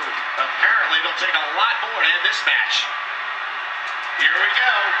resume. Apparently, it'll take a lot more to end this match. Here we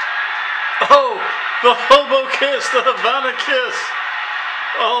go. Oh, the Hobo kiss, the Havana kiss.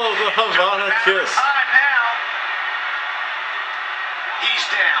 Oh, the Havana kiss. Time now. He's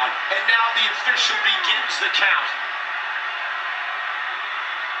down, and now the official begins the count.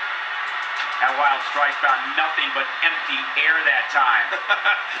 That wild strike found nothing but empty air that time.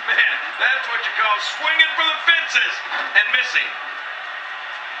 Man, that's what you call swinging for the fences and missing.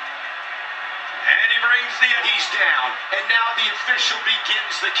 And he brings he's down, and now the official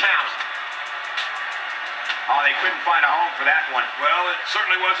begins the count. Oh, they couldn't find a home for that one. Well, it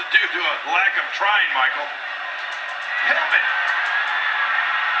certainly wasn't due to a lack of trying, Michael. Helmet.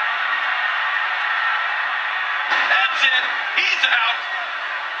 That's it. He's out.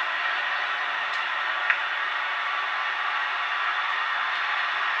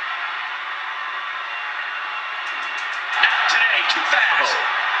 Too fast.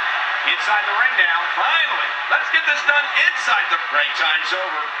 Inside the ring now. Finally. Let's get this done inside the ring. Time's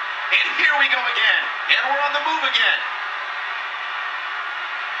over. And here we go again. And we're on the move again.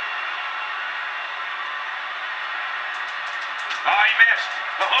 Oh, he missed.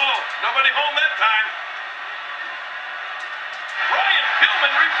 Oh, nobody home that time. Brian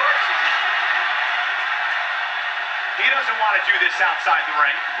Pillman reverses. He doesn't want to do this outside the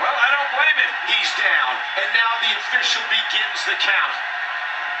ring. Well, I don't blame him. He's down, and now the official begins the count.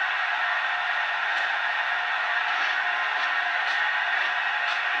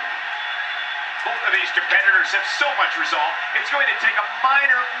 Both of these competitors have so much resolve, it's going to take a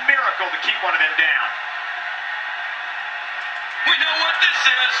minor miracle to keep one of them down. We know what this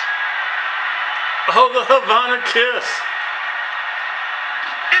is. Oh, the Havana kiss.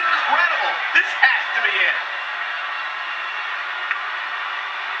 Incredible. This has to be it.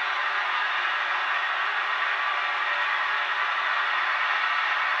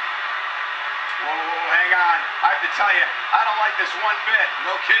 Hang on. I have to tell you, I don't like this one bit.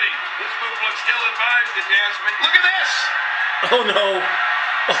 No kidding. This move looks ill-advised, if you ask me. Look at this! Oh, no.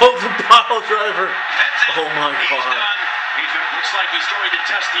 Oh, the pile driver. That's it. Oh, my He's God. done. Looks like he's going to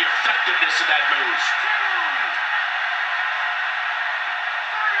test the effectiveness of that move.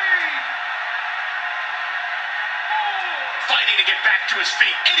 Fighting to get back to his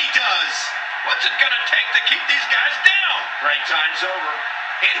feet, and he does. What's it going to take to keep these guys down? Break time's over.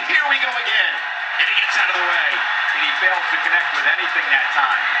 And here we go again. And he gets out of the way. And he fails to connect with anything that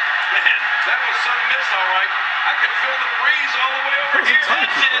time. Man, that was some miss, all right. I could feel the breeze all the way over Where's the here.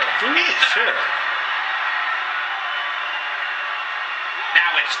 That's timekeeper? it. Give me a He's chair. out.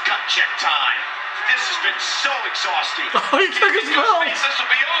 Now it's gut check time. This has been so exhausting. Oh, he took his belt. This will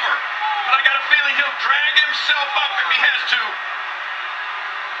be over. But I got a feeling he'll drag himself up if he has to. 6,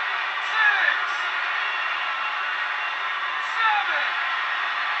 7,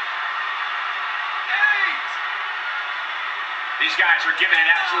 8. These guys are giving it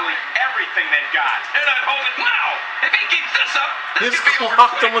absolutely everything they've got. They're not holding. Wow! If he keeps this up, this He's could be over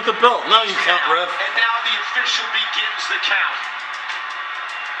clocked him quick. with the belt. Now you count, ref. And now the official begins the count.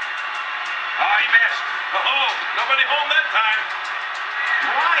 Oh, he missed. Oh, nobody home that time.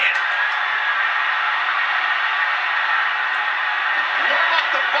 Bryant. Warm up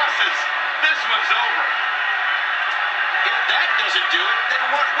the buses. This one's over. If that doesn't do it, then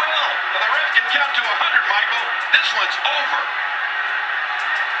what will? Well, the ref can count to 100, Michael. This one's over.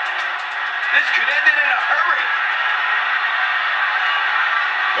 This could end it in a hurry.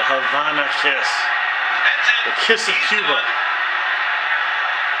 The Havana kiss. That's it. The kiss of He's Cuba. done.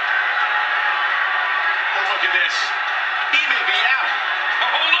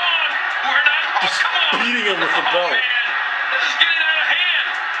 him with the belt. Man, this is getting out of hand.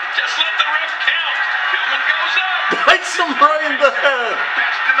 Just let the ref count. Pillman goes up. Bites him right in the head.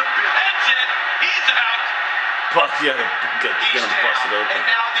 Best in the bill. That's it. He's out. But yeah, get He's him down. busted open. And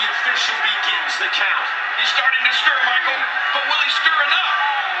now the official begins the count. He's starting to stir, Michael. But will he stir enough?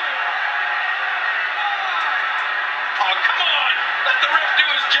 Oh, come on. Let the ref do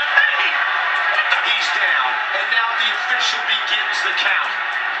his job. Hey, what the? He's down. And now the official begins the count.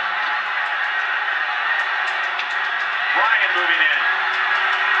 Ryan moving in.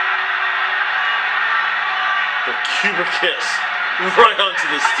 The Cuba kiss right onto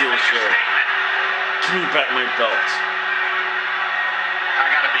the steel chair. Give me back my belt. I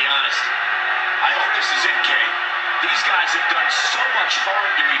gotta be honest. I hope this is it, Kay. These guys have done so much harm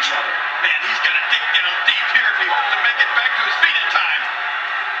to each other. Man, he's gonna dig down deep here if he hopes to make it back to his feet in time.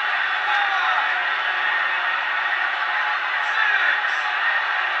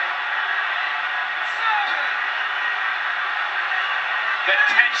 The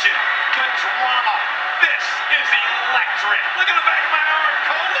tension, the drama. This is electric. Look at the back of my arm,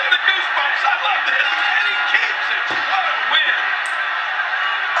 Cole. Look at the goosebumps. I love this. And he keeps it. What a win.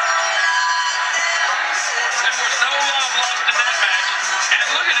 There was no love lost in that match.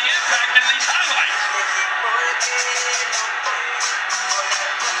 And look at the impact in these highlights.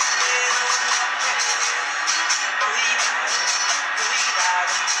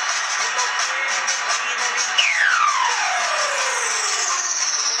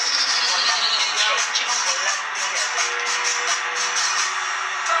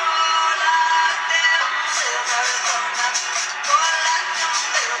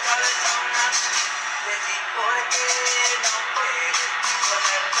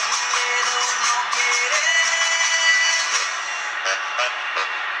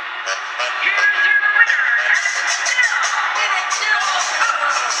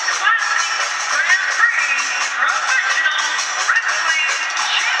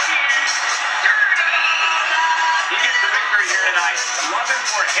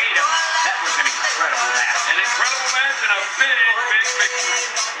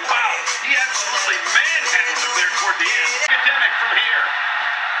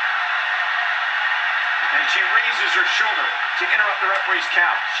 She raises her shoulder to interrupt the referee's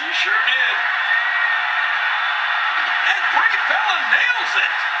count. She sure did. And Brie Bella nails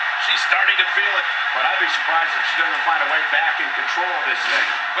it. She's starting to feel it, but I'd be surprised if she doesn't find a way back in control of this thing.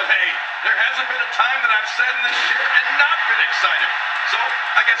 But hey, there hasn't been a time that I've sat in this chair and not been excited. So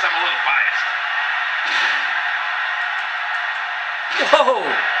I guess I'm a little biased. Whoa!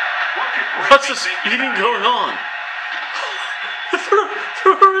 What's this beating going on?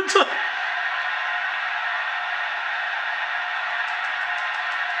 Throw her into...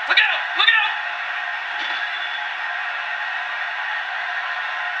 Look out! Look out!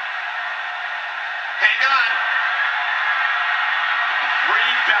 Hang on.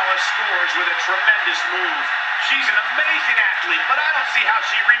 Brie Bella scores with a tremendous move. She's an amazing athlete, but I don't see how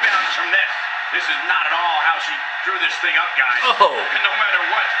she rebounds from this. This is not at all how she drew this thing up, guys. Oh. And no matter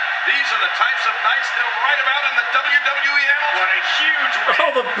what, these are the types of nights they'll write about in the WWE annals. What a huge win.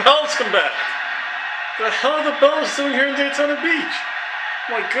 Oh, the bells come back. The hell are the bells doing here in Daytona Beach?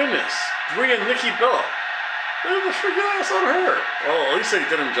 My goodness. Brie and Nikki Bella. What the freak ass on her? Oh, at least they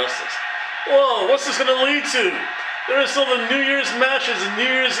did him justice. Whoa, what's this going to lead to? There is still the New Year's matches and New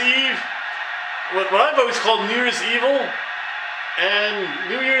Year's Eve. What I've always called New Year's Evil and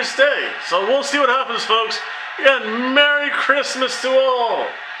New Year's Day. So we'll see what happens, folks. Again, Merry Christmas to all.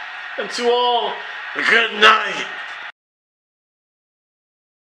 And to all, good night.